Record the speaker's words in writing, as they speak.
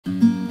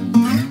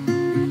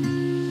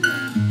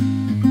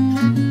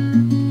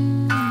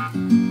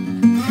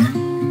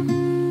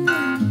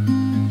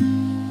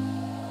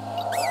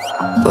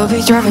We'll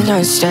be driving down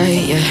the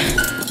state, yeah,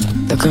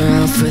 looking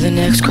around for the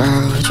next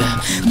crowd, yeah,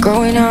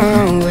 going our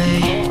own way,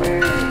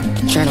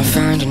 trying to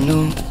find a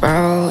new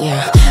route,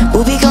 yeah.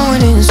 We'll be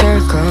going in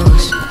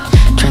circles,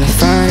 trying to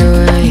find a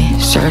way,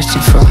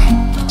 searching for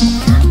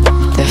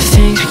the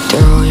things we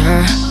do,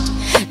 yeah.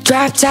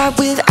 Drop top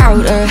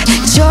without a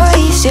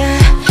choice, yeah.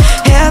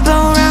 Hair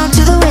blown round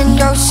to the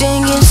window,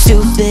 singing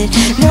stupid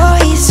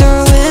noise.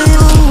 Or will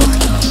you?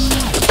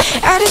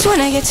 I just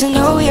wanna get to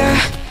know ya.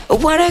 I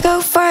wanna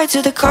go far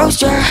to the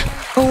coast, yeah.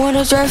 I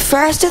wanna drive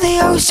fast to the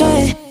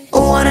ocean. I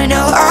wanna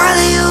know all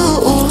of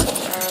you.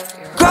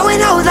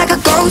 Growing old like a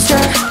ghost,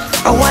 yeah.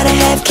 I wanna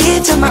have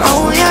kids of my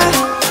own, yeah.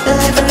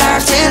 Live a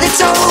life till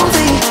it's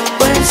over.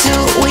 But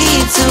until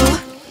we do,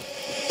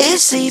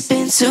 it's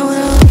sleeping too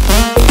long.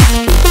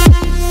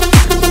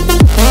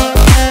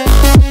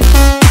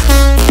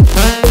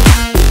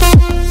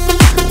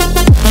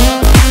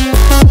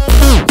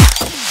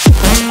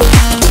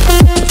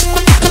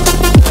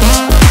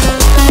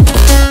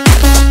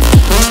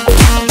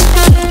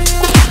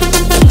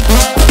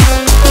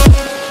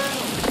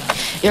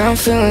 Yeah, I'm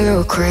feeling a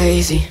little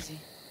crazy.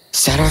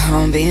 Sat at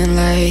home being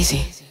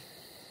lazy.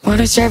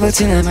 Wanna travel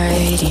till I'm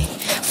 80,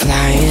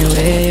 flying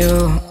with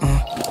you.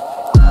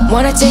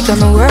 Wanna take on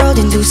the world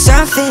and do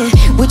something.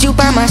 Would you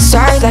by my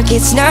side like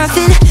it's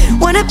nothing?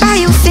 Wanna buy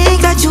you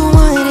things that you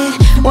wanted.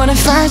 Wanna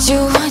find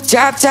you,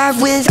 drop top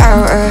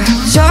without a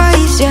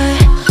choice, yeah.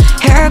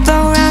 Hair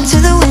blown round to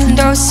the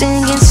window,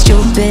 singing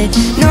stupid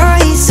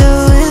noise. So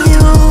with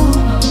you,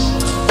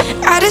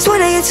 I just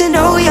wanna get to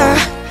know ya.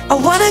 I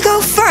wanna go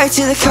far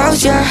to the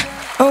coast, yeah.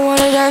 I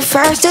wanna dive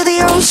fast to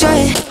the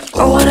ocean.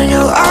 I wanna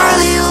know all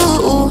of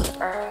you.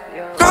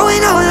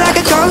 Growing old like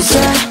a ghost,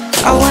 yeah.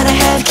 I wanna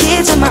have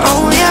kids of my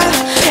own,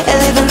 yeah. And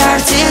live a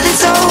life till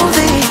it's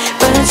over.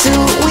 But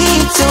until we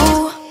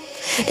do,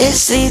 it's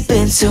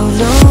sleeping too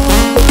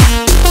long.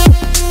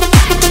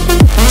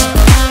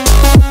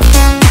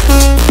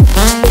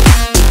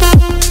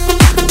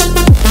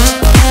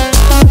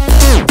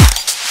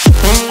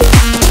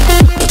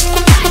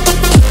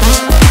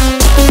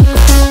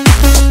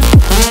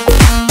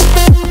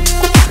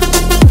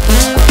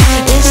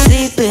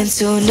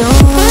 So no,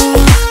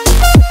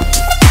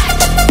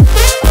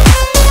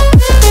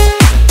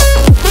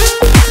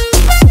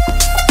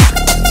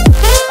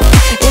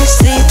 it's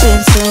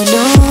sleeping so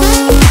no.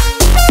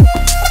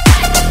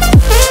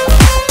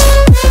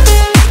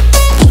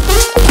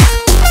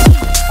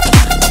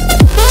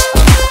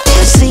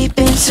 It's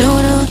sleeping so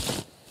no.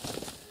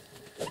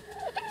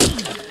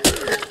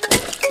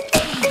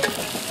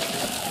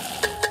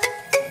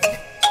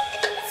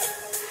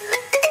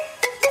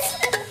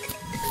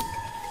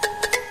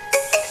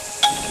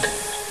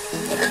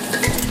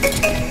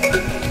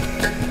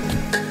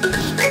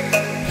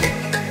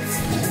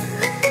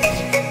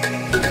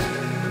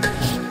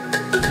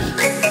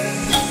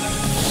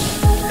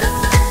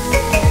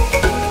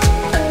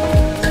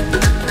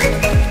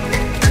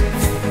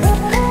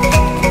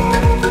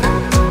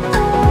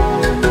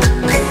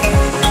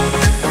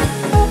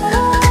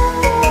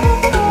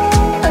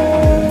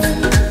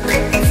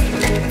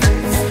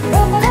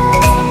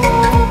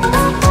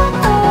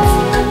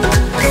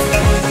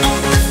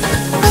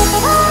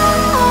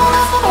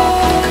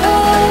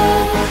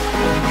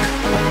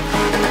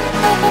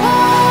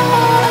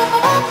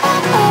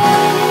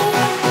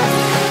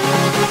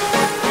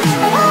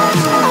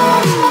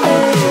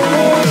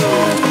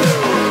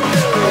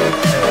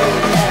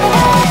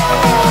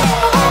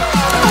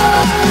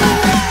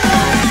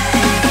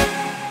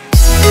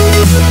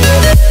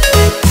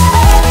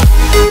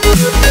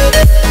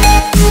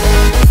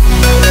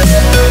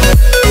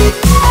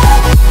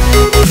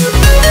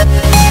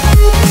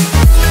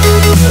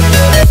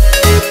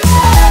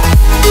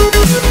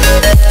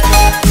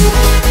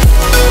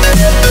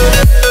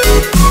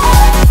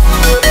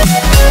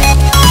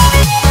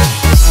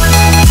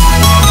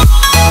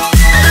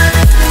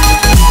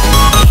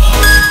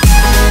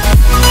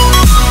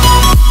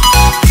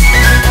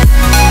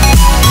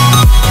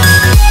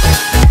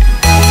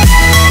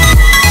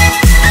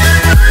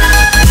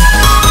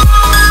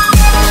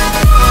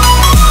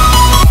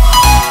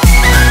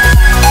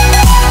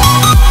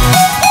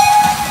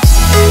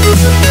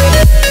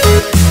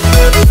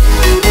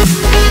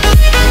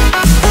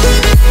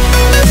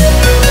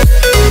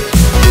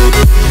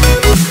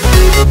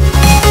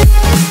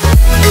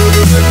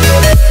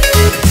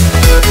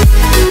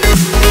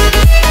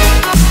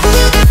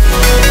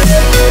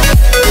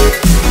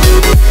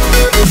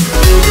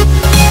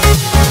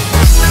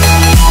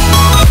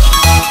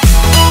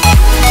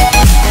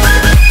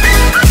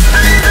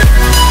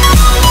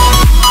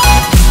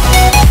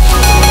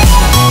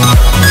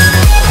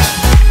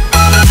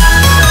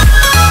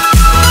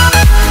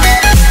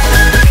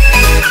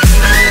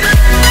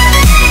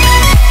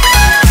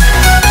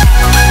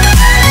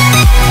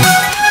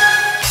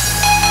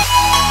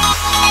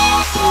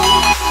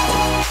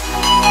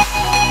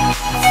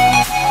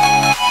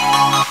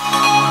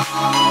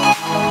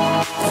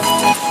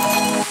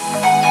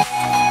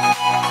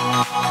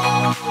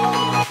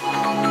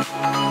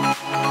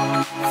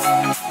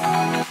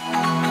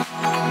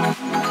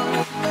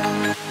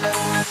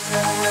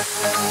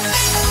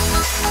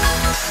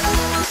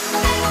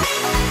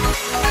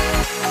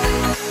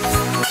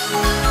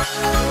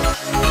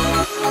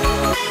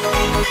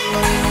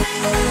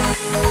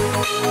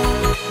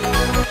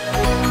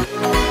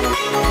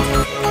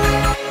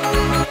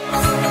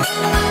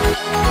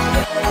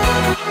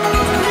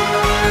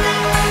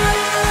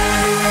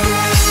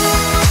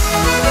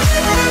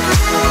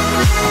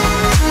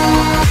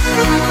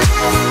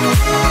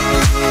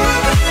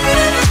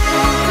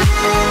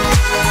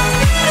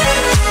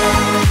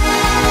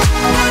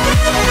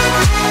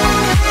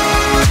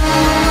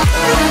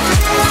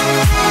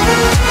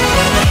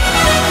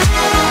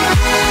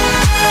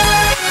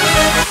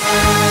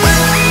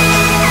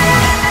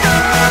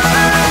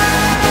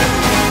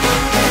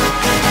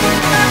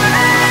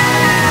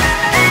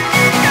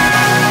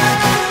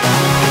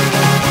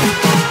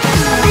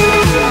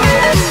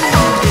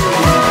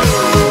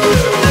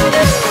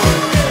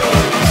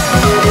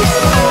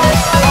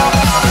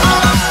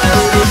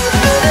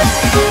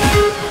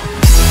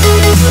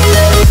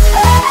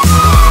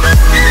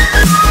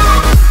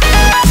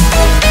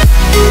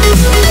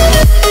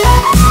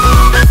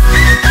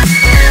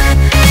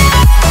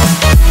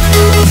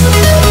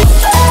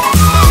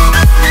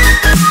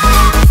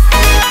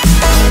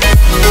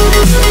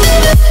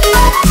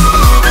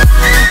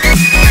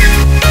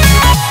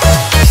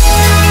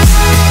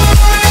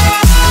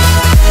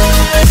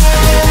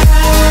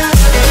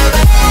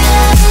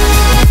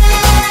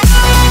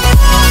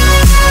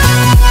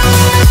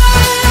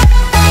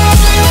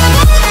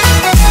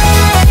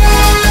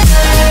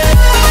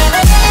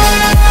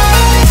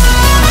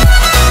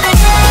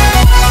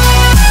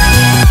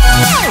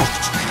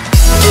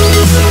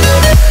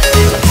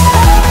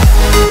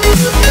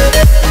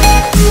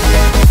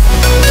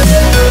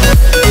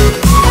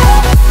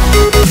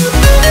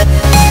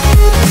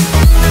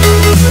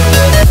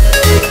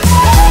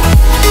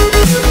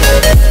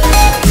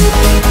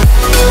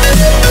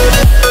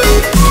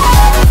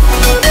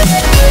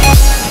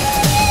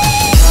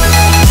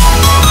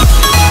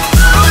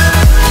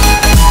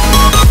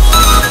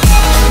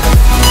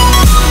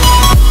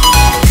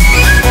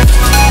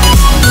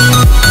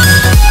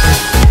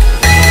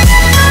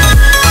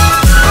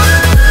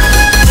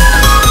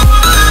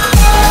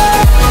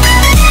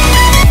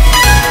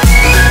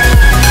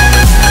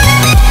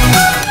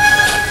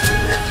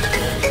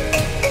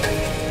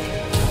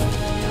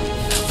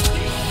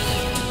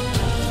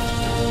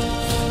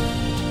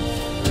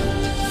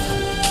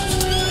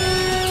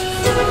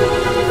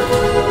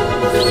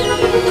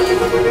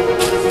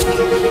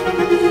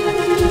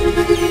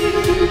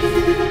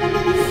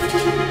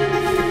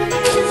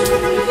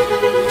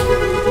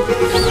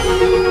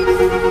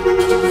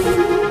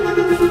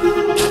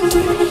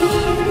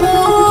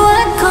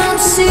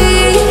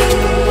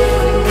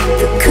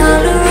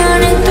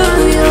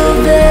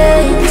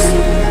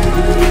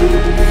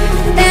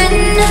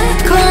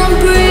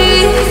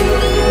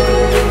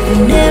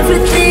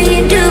 everything